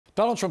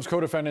Donald Trump's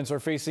co-defendants are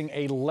facing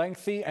a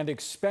lengthy and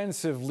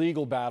expensive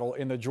legal battle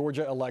in the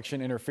Georgia election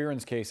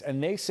interference case,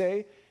 and they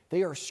say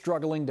they are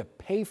struggling to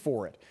pay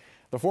for it.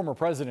 The former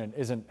president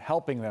isn't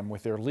helping them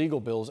with their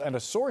legal bills, and a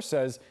source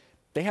says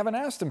they haven't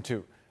asked him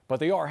to, but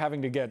they are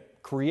having to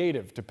get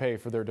creative to pay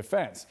for their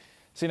defense.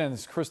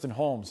 CNN's Kristen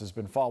Holmes has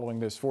been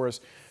following this for us.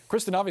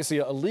 Kristen, obviously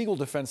a legal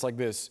defense like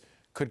this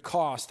could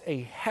cost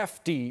a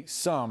hefty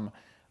sum.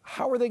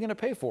 How are they going to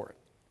pay for it?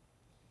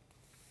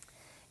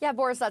 Yeah,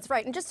 Boris, that's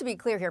right. And just to be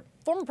clear here,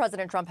 former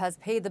President Trump has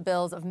paid the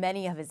bills of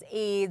many of his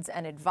aides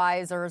and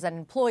advisors and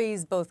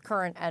employees, both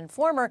current and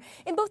former,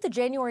 in both the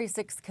January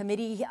 6th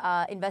committee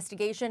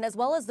investigation as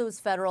well as those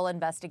federal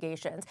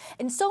investigations.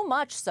 And so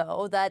much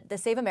so that the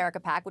Save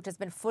America PAC, which has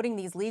been footing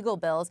these legal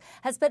bills,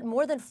 has spent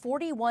more than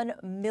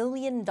 $41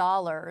 million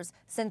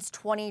since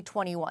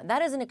 2021.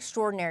 That is an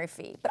extraordinary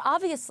fee. But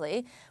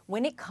obviously,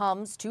 when it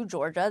comes to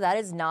Georgia, that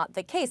is not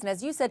the case. And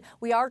as you said,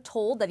 we are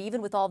told that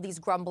even with all these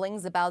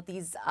grumblings about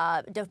these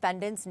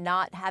defendants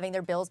not having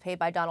their bills paid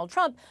by Donald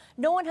Trump,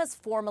 no one has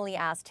formally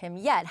asked him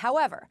yet.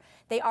 However,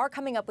 they are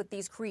coming up with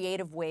these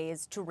creative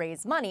ways to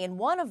raise money, and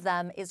one of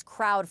them is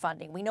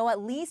crowdfunding. We know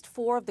at least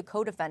 4 of the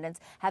co-defendants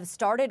have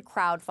started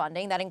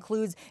crowdfunding. That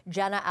includes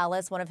Jenna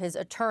Ellis, one of his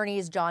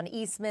attorneys, John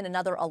Eastman,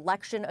 another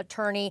election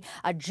attorney,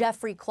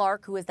 Jeffrey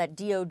Clark, who is that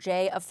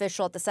DOJ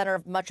official at the center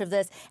of much of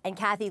this, and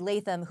Kathy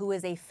Latham, who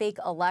is a fake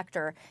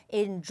elector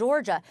in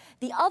Georgia.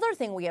 The other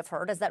thing we have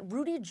heard is that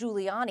Rudy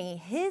Giuliani,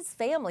 his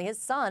family, his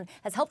son,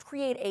 has helped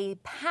create a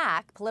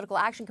PAC, Political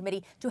Action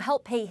Committee, to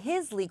help pay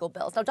his legal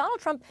bills. Now, Donald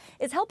Trump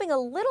is helping a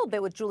little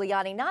bit with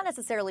Giuliani, not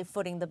necessarily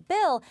footing the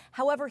bill.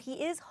 However,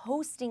 he is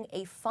hosting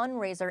a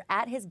fundraiser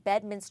at his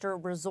Bedminster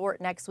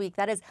resort next week.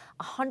 That is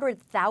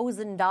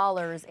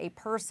 $100,000 a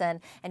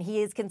person, and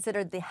he is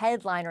considered the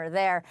headliner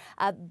there.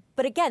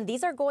 But again,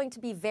 these are going to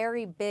be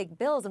very big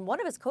bills, and one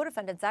of his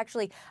co-defendants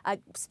actually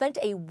spent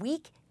a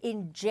week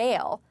in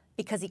jail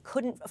because he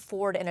couldn't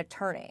afford an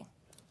attorney.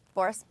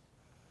 Boris?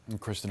 And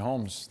Kristen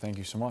Holmes, thank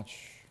you so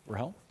much for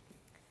help.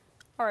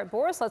 All right,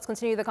 Boris, let's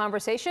continue the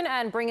conversation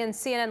and bring in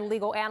CNN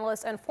legal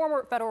analyst and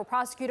former federal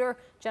prosecutor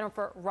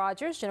Jennifer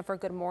Rogers. Jennifer,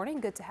 good morning.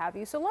 Good to have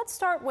you. So let's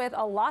start with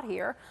a lot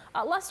here.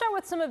 Let's start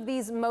with some of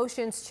these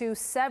motions to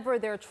sever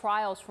their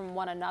trials from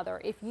one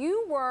another. If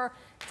you were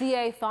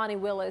DA Fani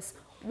Willis,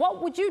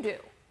 what would you do?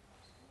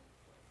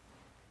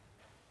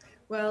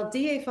 Well,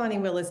 DA Fani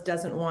Willis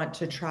doesn't want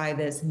to try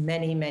this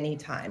many, many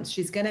times.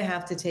 She's going to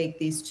have to take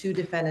these 2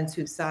 defendants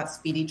who've sought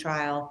speedy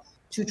trial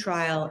to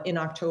trial in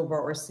October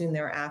or soon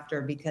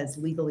thereafter, because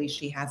legally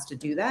she has to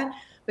do that.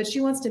 But she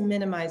wants to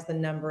minimize the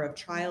number of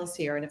trials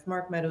here. And if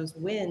Mark Meadows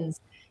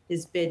wins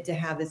his bid to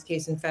have this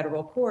case in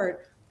federal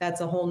court,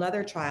 that's a whole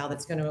nother trial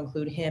that's going to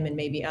include him and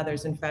maybe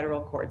others in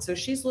federal court. So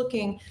she's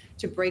looking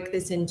to break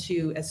this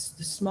into the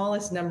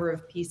smallest number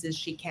of pieces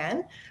she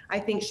can. I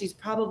think she's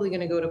probably going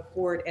to go to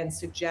court and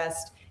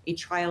suggest a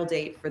trial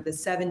date for the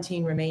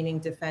 17 remaining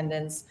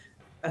defendants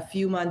a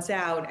few months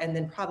out, and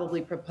then probably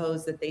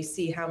propose that they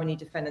see how many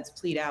defendants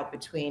plead out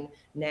between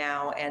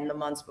now and the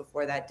months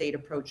before that date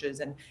approaches,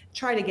 and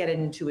try to get it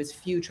into as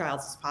few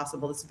trials as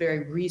possible. This is a very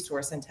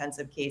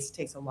resource-intensive case. It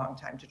takes a long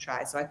time to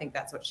try, so I think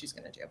that's what she's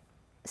going to do.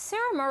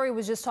 Sarah Murray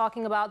was just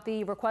talking about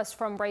the request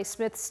from Ray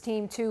Smith's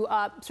team to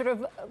sort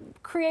of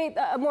create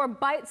a more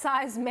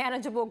bite-sized,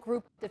 manageable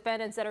group of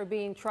defendants that are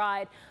being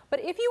tried. But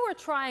if you were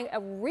trying a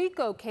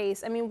RICO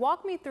case, I mean,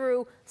 walk me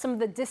through some of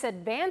the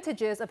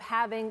disadvantages of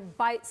having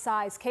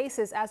bite-sized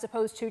cases as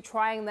opposed to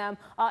trying them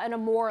in a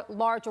more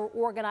large or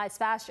organized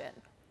fashion.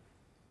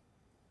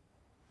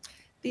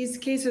 These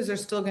cases are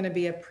still going to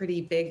be a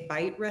pretty big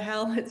bite,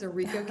 Rahel. It's a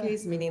RICO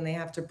case, meaning they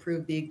have to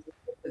prove the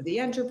existence of the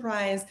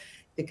enterprise,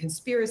 the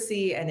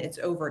conspiracy, and its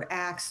overt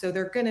acts. So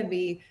they're going to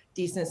be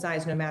decent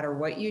size no matter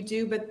what you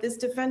do. But this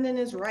defendant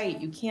is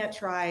right. You can't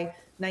try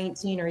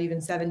 19 or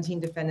even 17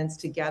 defendants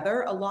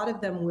together. A lot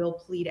of them will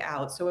plead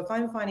out. So if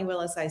I'm Fani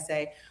Willis, I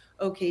say,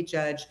 okay,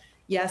 judge,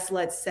 yes,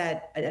 let's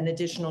set an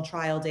additional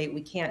trial date.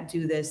 We can't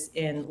do this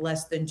in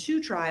less than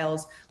 2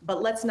 trials,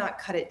 but let's not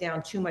cut it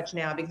down too much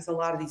now, because a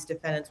lot of these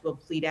defendants will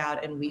plead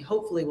out, and we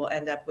hopefully will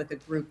end up with a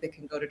group that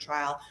can go to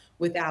trial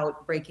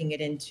without breaking it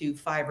into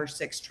 5 or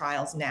 6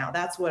 trials now.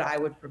 That's what I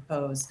would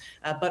propose.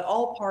 But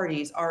all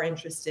parties are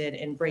interested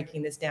in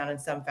breaking this down in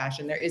some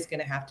fashion. There is going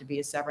to have to be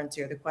a severance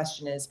here. The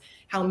question is,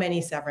 how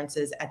many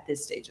severances at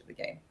this stage of the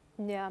game?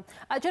 Yeah.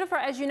 Jennifer,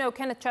 as you know,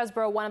 Kenneth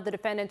Chesebro, one of the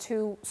defendants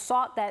who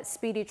sought that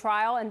speedy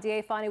trial, and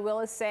DA Fani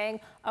Willis saying,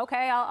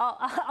 okay,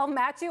 I'll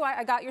match you.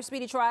 I got your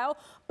speedy trial.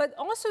 But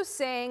also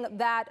saying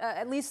that,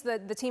 at least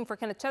the team for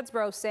Kenneth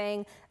Chesebro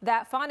saying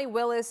that Fani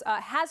Willis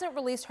hasn't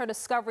released her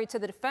discovery to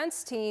the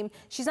defense team.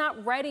 She's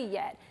not ready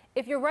yet.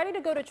 If you're ready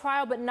to go to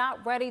trial but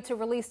not ready to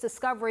release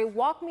discovery,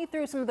 walk me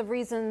through some of the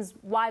reasons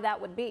why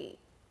that would be.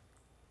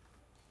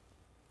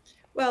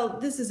 Well,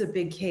 this is a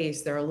big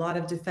case. There are a lot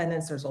of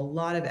defendants. There's a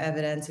lot of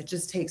evidence. It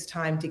just takes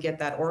time to get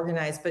that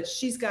organized, but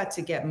she's got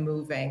to get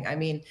moving. I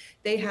mean,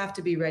 they have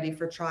to be ready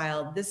for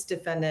trial. This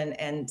defendant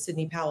and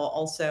Sidney Powell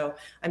also,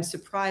 I'm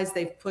surprised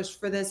they've pushed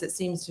for this. It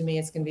seems to me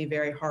it's going to be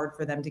very hard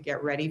for them to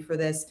get ready for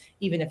this,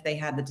 even if they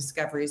had the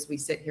discoveries we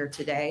sit here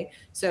today.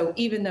 So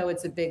even though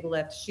it's a big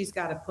lift, she's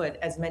got to put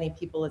as many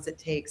people as it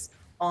takes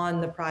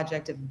on the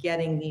project of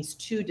getting these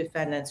two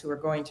defendants who are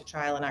going to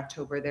trial in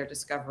October, their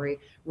discovery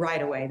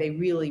right away. They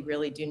really,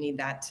 really do need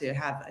that to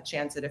have a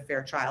chance at a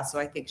fair trial. So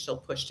I think she'll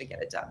push to get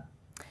it done.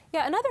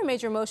 Yeah, another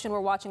major motion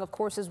we're watching, of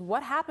course, is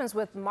what happens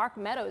with Mark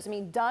Meadows. I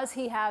mean, does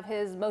he have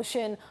his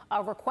motion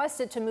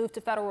requested to move to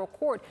federal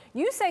court?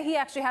 You say he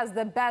actually has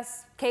the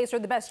best case or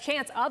the best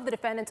chance of the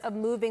defendants of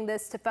moving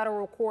this to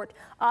federal court.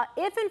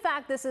 If, in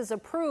fact, this is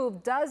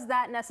approved, does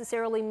that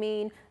necessarily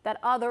mean that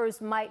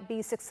others might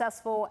be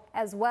successful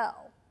as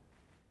well?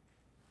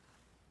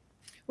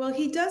 Well,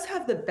 he does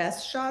have the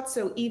best shot.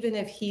 So even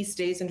if he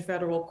stays in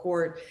federal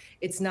court,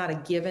 it's not a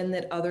given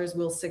that others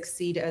will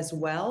succeed as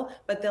well,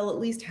 but they'll at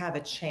least have a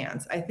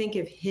chance. I think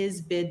if his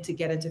bid to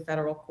get into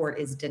federal court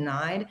is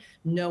denied,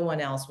 no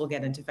one else will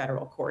get into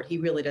federal court. He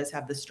really does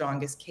have the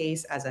strongest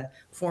case as a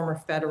former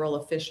federal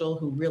official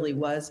who really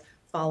was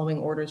following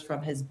orders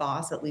from his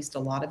boss, at least a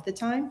lot of the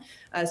time.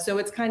 So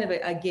it's kind of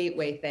a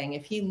gateway thing.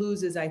 If he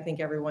loses, I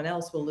think everyone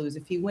else will lose.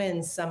 If he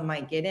wins, some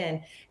might get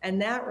in.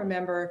 And that,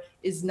 remember,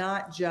 is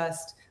not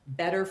just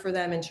better for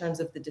them in terms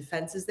of the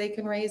defenses they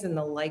can raise and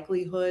the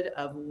likelihood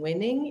of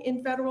winning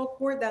in federal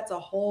court. That's a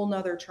whole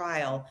nother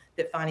trial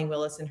that Fani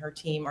Willis and her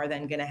team are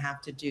then going to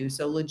have to do.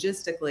 So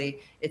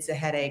logistically, it's a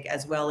headache,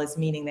 as well as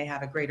meaning they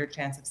have a greater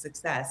chance of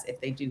success if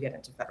they do get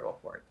into federal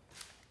court.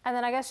 And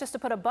then I guess just to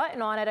put a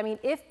button on it, I mean,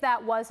 if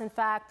that was in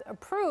fact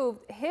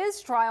approved, his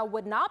trial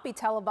would not be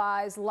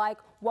televised like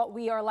what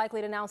we are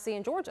likely to now see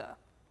in Georgia.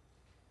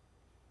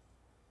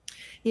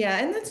 Yeah,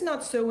 and that's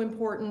not so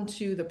important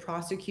to the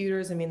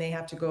prosecutors. I mean, they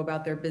have to go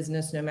about their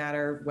business no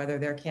matter whether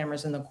there are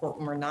cameras in the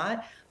courtroom or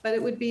not. But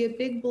it would be a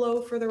big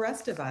blow for the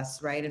rest of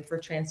us, right? And for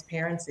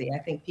transparency. I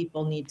think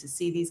people need to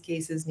see these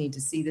cases, need to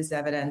see this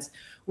evidence.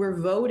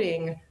 We're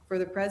voting for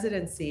the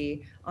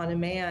presidency on a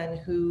man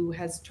who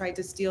has tried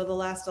to steal the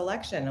last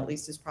election, at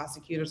least as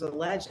prosecutors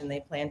allege, and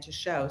they plan to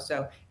show.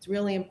 So it's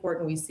really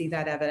important we see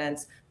that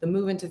evidence, the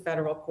move into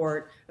federal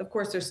court. Of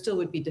course, there still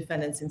would be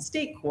defendants in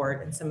state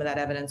court, and some of that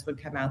evidence would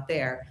come out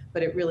there.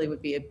 But it really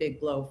would be a big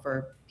blow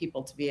for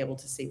people to be able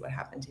to see what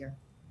happened here.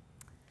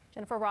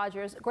 Jennifer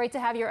Rogers, great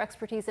to have your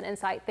expertise and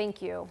insight. Thank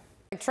you.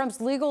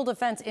 Trump's legal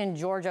defense in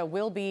Georgia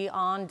will be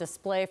on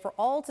display for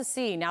all to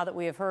see now that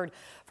we have heard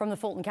from the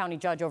Fulton County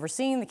judge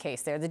overseeing the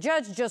case there. The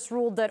judge just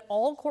ruled that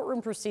all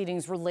courtroom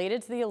proceedings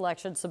related to the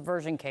election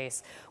subversion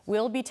case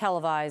will be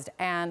televised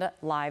and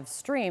live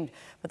streamed.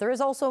 But there is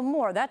also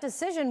more. That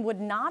decision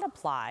would not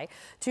apply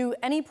to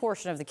any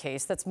portion of the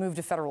case that's moved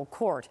to federal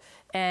court.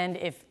 And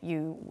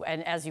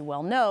as you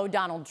well know,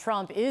 Donald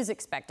Trump is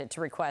expected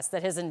to request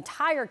that his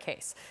entire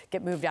case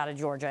get moved out of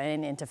Georgia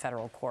and into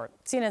federal court.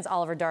 CNN's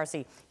Oliver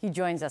Darcy, he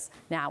joins us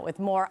now with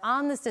more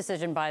on this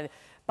decision by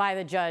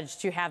the judge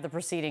to have the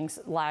proceedings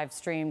live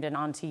streamed and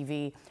on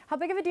TV. How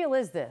big of a deal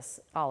is this,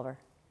 Oliver?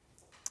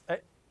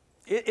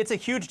 It's a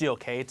huge deal,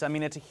 Kate. I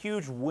mean, it's a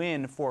huge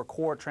win for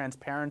court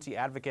transparency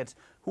advocates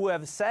who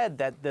have said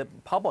that the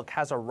public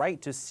has a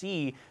right to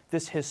see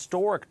this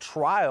historic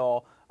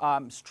trial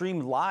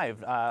streamed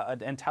live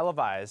and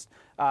televised.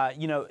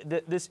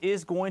 This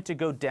is going to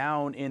go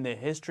down in the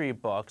history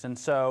books. And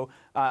so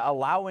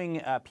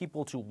allowing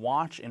people to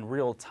watch in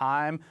real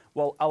time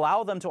will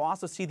allow them to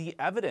also see the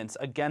evidence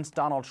against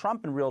Donald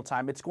Trump in real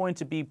time. It's going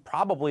to be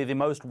probably the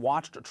most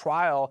watched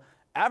trial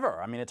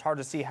ever. I mean, it's hard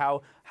to see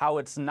how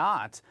it's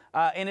not.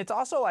 And it's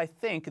also, I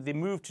think, the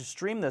move to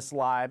stream this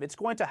live, it's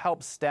going to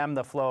help stem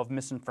the flow of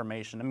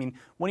misinformation. I mean,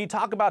 when you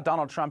talk about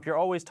Donald Trump, you're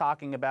always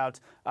talking about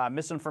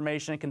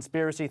misinformation,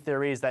 conspiracy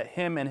theories that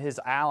him and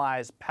his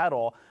allies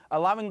peddle.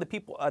 Allowing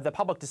the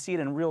public to see it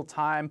in real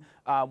time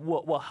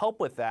will help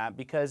with that,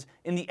 because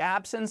in the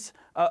absence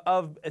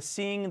of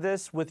seeing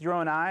this with your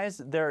own eyes,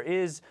 there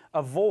is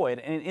a void.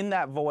 And in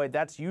that void,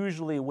 that's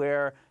usually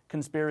where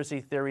conspiracy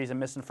theories and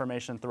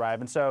misinformation thrive.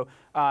 And so,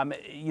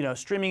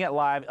 streaming it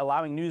live,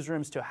 allowing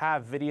newsrooms to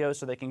have video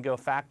so they can go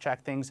fact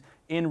check things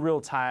in real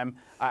time,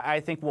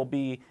 I think will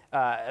be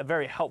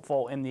very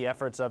helpful in the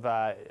efforts of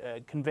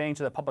conveying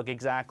to the public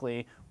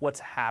exactly what's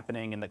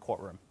happening in the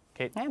courtroom.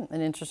 Kate? Yeah,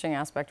 an interesting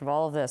aspect of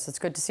all of this. It's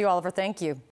good to see you, Oliver. Thank you.